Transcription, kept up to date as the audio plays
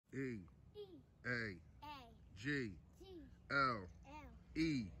E A G L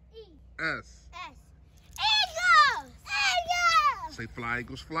E S. Eagles! Eagles! Say fly,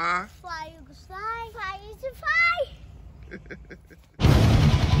 Eagles, fly. Fly, Eagles, fly. Fly, Eagles, fly.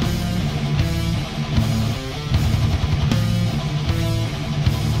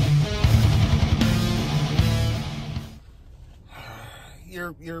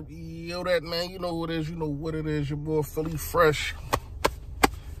 Yo, that man, you know what it is, your boy Philly Fresh,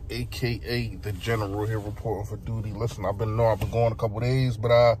 aka the General here reporting for duty. Listen, I've been going a couple days,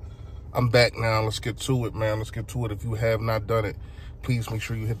 but I'm back now. Let's get to it, man. Let's get to it. If you have not done it, please make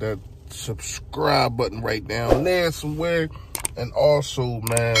sure you hit that subscribe button right down there somewhere. And also,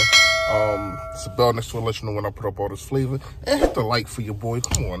 man, it's a bell next to it, let you know when I put up all this flavor. And hit the like for your boy.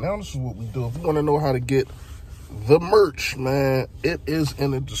 Come on, now this is what we do. If you want to know how to get the merch, man, it is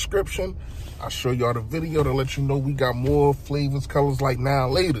in the description. I'll show y'all the video to let you know we got more flavors, colors like now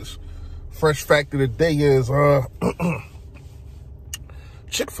latest. Fresh fact of the day is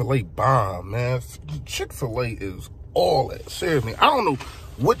Chick-fil-A bomb, man. Chick-fil-A is all that. Seriously, I don't know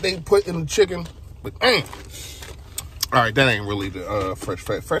what they put in the chicken, but all right, that ain't really the fresh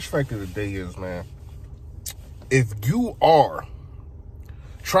fact. Fresh fact of the day is, man, if you are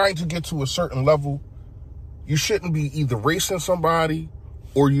trying to get to a certain level, you shouldn't be either racing somebody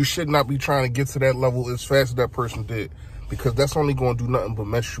or you should not be trying to get to that level as fast as that person did, because that's only going to do nothing but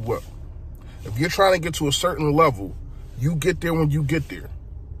mess you up. If you're trying to get to a certain level, you get there when you get there.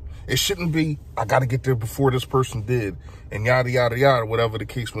 It shouldn't be, I got to get there before this person did, and yada, yada, yada, whatever the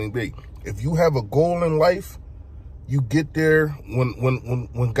case may be. If you have a goal in life, you get there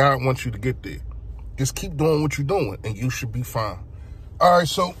when God wants you to get there. Just keep doing what you're doing, and you should be fine. All right,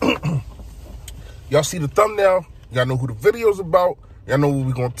 so y'all see the thumbnail. Y'all know who the video's about. Y'all know what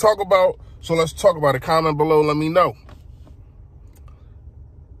we're going to talk about. So let's talk about it. Comment below. Let me know.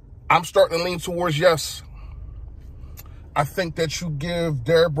 I'm starting to lean towards yes. I think that you give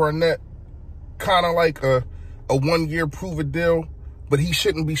Derek Barnett kind of like a 1-year prove-it deal, but he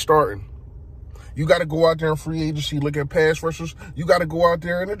shouldn't be starting. You got to go out there in free agency, look at pass rushers. You got to go out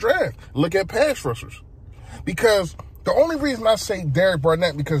there in the draft, look at pass rushers. Because the only reason I say Derek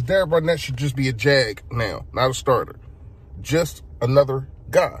Barnett, because Derek Barnett should just be a jag now, not a starter. Just another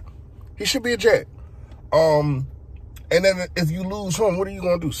guy. He should be a jag. And then if you lose him, what are you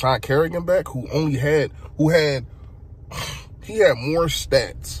going to do? Sign Kerrigan back, he had more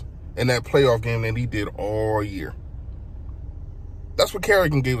stats in that playoff game than he did all year. That's what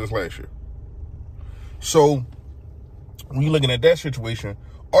Kerrigan gave us last year. So when you're looking at that situation,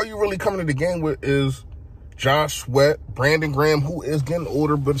 all you really coming to the game with is Josh Sweat, Brandon Graham, who is getting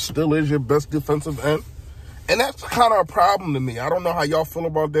older, but still is your best defensive end. And that's kind of a problem to me. I don't know how y'all feel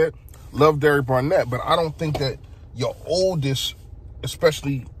about that. Love Derek Barnett, but I don't think that your oldest,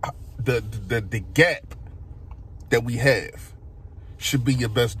 especially the gap that we have, should be your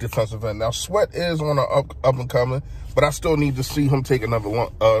best defensive end. Now, Sweat is on an up and coming, but I still need to see him take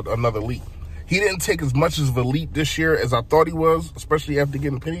another leap. He didn't take as much of a leap this year as I thought he was, especially after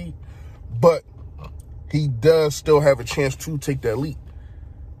getting paid. But he does still have a chance to take that leap.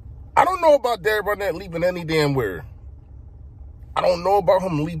 I don't know about Derek Barnett leaping any damn where. I don't know about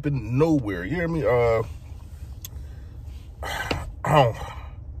him leaping nowhere. You hear me?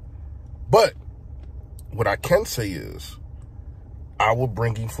 But what I can say is, I will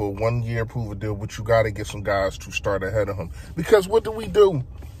bring him for a 1-year prove-it deal, but you got to get some guys to start ahead of him. Because what do we do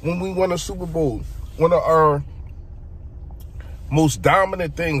when we win a Super Bowl? One of our most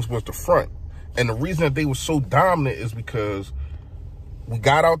dominant things was the front. And the reason that they were so dominant is because we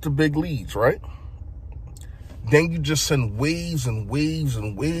got out to big leads, right? Then you just send waves and waves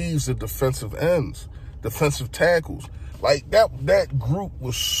and waves of defensive ends, defensive tackles. Like that group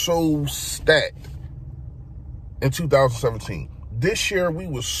was so stacked in 2017. This year, we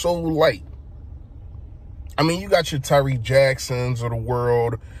was so light. I mean, you got your Tyree Jacksons of the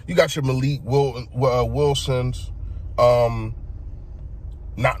world. You got your Malik Wilsons. Not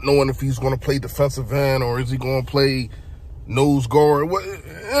knowing if he's going to play defensive end or is he going to play nose guard.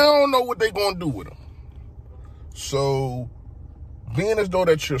 I don't know what they're going to do with him. So, being as though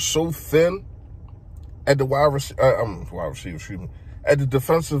that you're so thin at the at the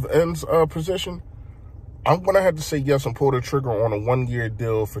defensive ends position, I'm going to have to say yes and pull the trigger on a 1-year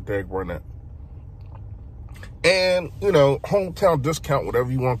deal for Derek Barnett. And, you know, hometown discount,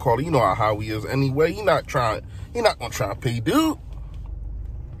 whatever you want to call it. You know how he is anyway. He's not going to try to pay dude.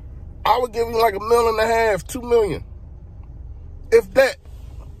 I would give him like $1.5 million, $2 million. If that.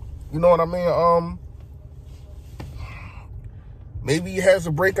 You know what I mean? Maybe he has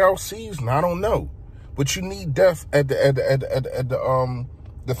a breakout season. I don't know. But you need depth at the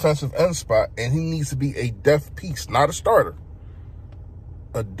defensive end spot, and he needs to be a depth piece, not a starter.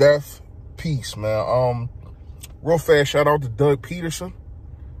 A depth piece, man. Real fast, shout out to Doug Peterson.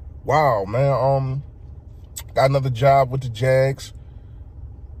 Wow, man. Got another job with the Jags.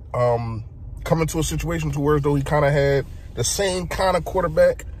 Coming to a situation to where though he kind of had the same kind of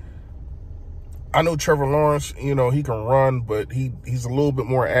quarterback. I know Trevor Lawrence, you know, he can run, but he's a little bit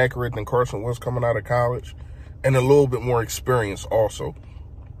more accurate than Carson Wentz coming out of college, and a little bit more experience also.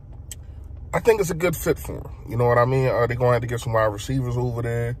 I think it's a good fit for him. You know what I mean? They're going to have to get some wide receivers over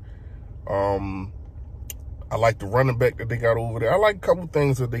there. I like the running back that they got over there. I like a couple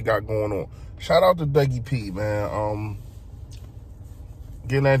things that they got going on. Shout out to Dougie P, man.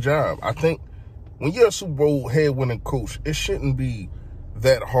 Getting that job. I think when you're a Super Bowl head-winning coach, it shouldn't be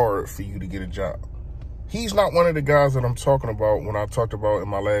that hard for you to get a job. He's not one of the guys that I'm talking about when I talked about in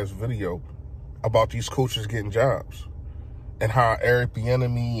my last video about these coaches getting jobs and how Eric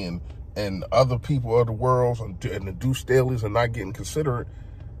Bieniemy and other people of the world and the Deuce Staley's are not getting considered.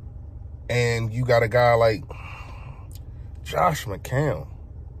 And you got a guy like Josh McCown.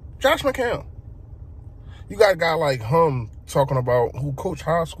 You got a guy like him talking about who coached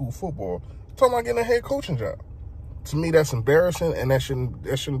high school football, talking about getting a head coaching job. To me, that's embarrassing, and that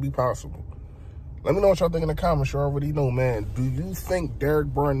shouldn't be possible. Let me know what y'all think in the comments. You already know, man. Do you think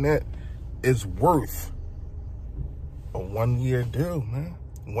Derek Barnett is worth a 1-year deal, man?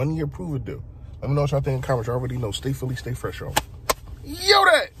 1-year prove-it deal. Let me know what y'all think in the comments. You already know. Stay Philly, stay fresh, y'all. Yo,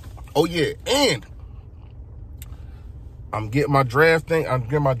 that. Oh, yeah. And I'm getting my draft thing. I'm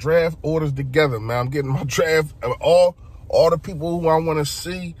getting my draft orders together, man. I'm getting my draft, all the people who I want to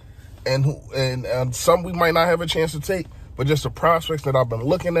see, and some we might not have a chance to take, but just the prospects that I've been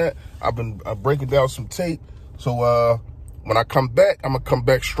looking at. I've been breaking down some tape. So when I come back, I'm going to come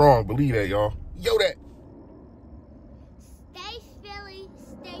back strong. Believe that, y'all. Yo, that.